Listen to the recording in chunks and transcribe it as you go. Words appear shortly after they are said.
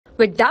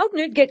With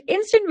Doubtnut, get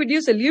instant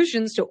video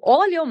solutions to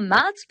all your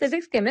maths,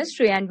 physics,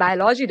 chemistry, and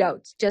biology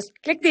doubts. Just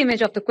click the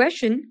image of the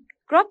question,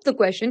 crop the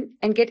question,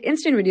 and get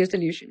instant video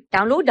solution.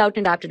 Download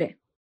Doubtnut app today.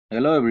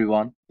 Hello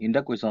everyone. In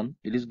the question,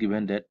 it is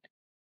given that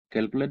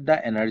calculate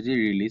the energy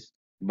released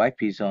by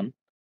fission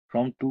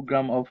from 2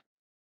 gram of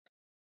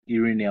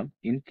uranium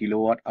in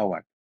kilowatt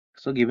hour.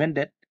 So given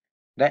that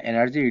the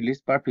energy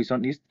released per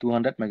fission is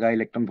 200 mega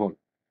electron volt.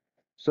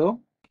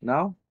 So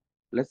now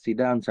let's see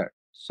the answer.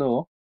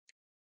 So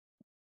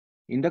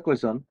in the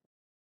question,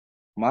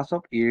 mass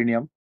of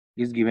uranium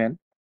is given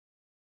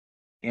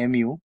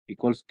mu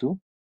equals to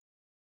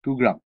 2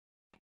 gram.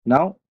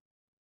 Now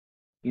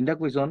in the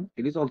question,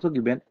 it is also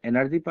given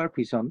energy per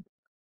fission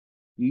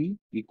E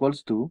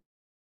equals to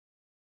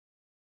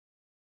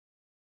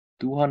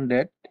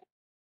 200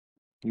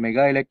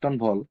 mega electron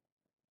volt,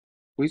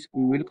 which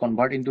we will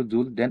convert into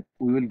joule. Then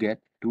we will get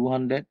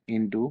 200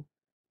 into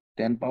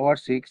 10 power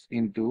 6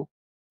 into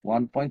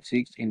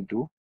 1.6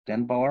 into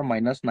 10 power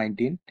minus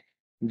 19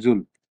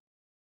 joule.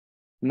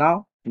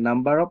 Now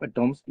number of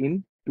atoms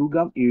in 2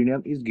 gram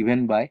uranium is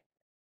given by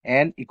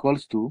N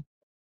equals to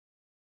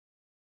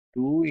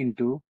 2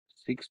 into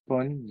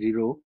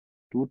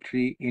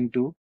 6.023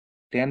 into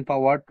 10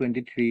 power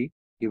 23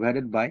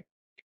 divided by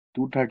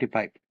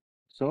 235.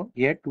 So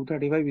here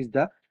 235 is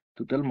the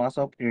total mass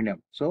of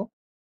uranium. So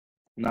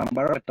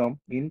number of atom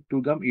in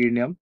 2 gram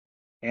uranium,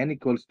 N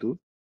equals to,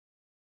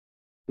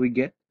 we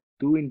get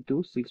 2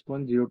 into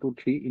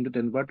 6.023 into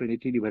 10 power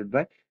 23 divided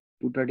by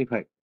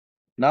 235.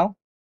 Now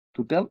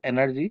total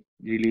energy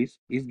release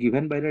is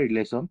given by the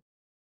relation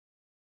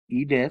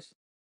E dash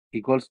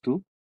equals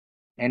to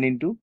N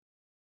into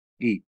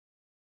E.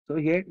 So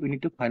here we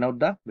need to find out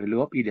the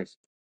value of E dash.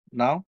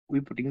 Now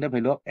we putting the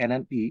value of N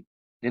and E,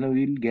 then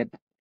we will get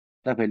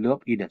the value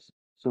of E dash.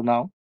 So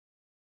now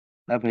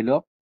the value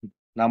of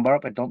number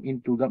of atom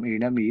in 2 gram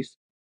uranium is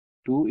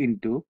 2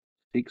 into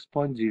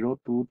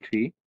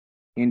 6.023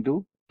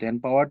 into 10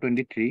 power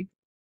 23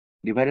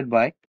 divided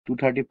by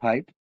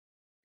 235,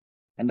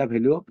 and the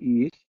value of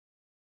E is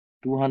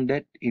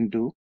 200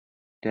 into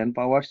 10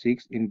 power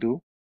 6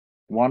 into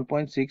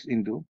 1.6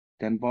 into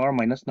 10 power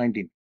minus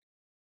 19.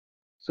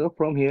 So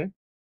from here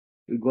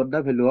we got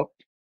the value of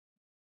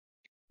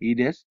E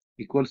dash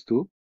equals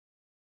to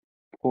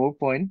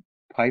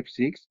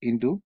 4.56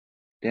 into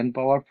 10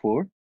 power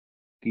 4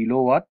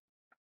 kilowatt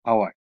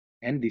hour,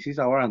 and this is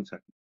our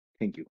answer.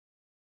 Thank you.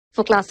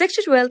 For class 6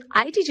 to 12,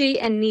 IIT JEE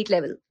and NEET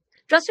level.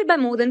 Trusted by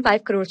more than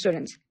 5 crore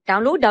students.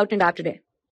 Download Doubtnut app today.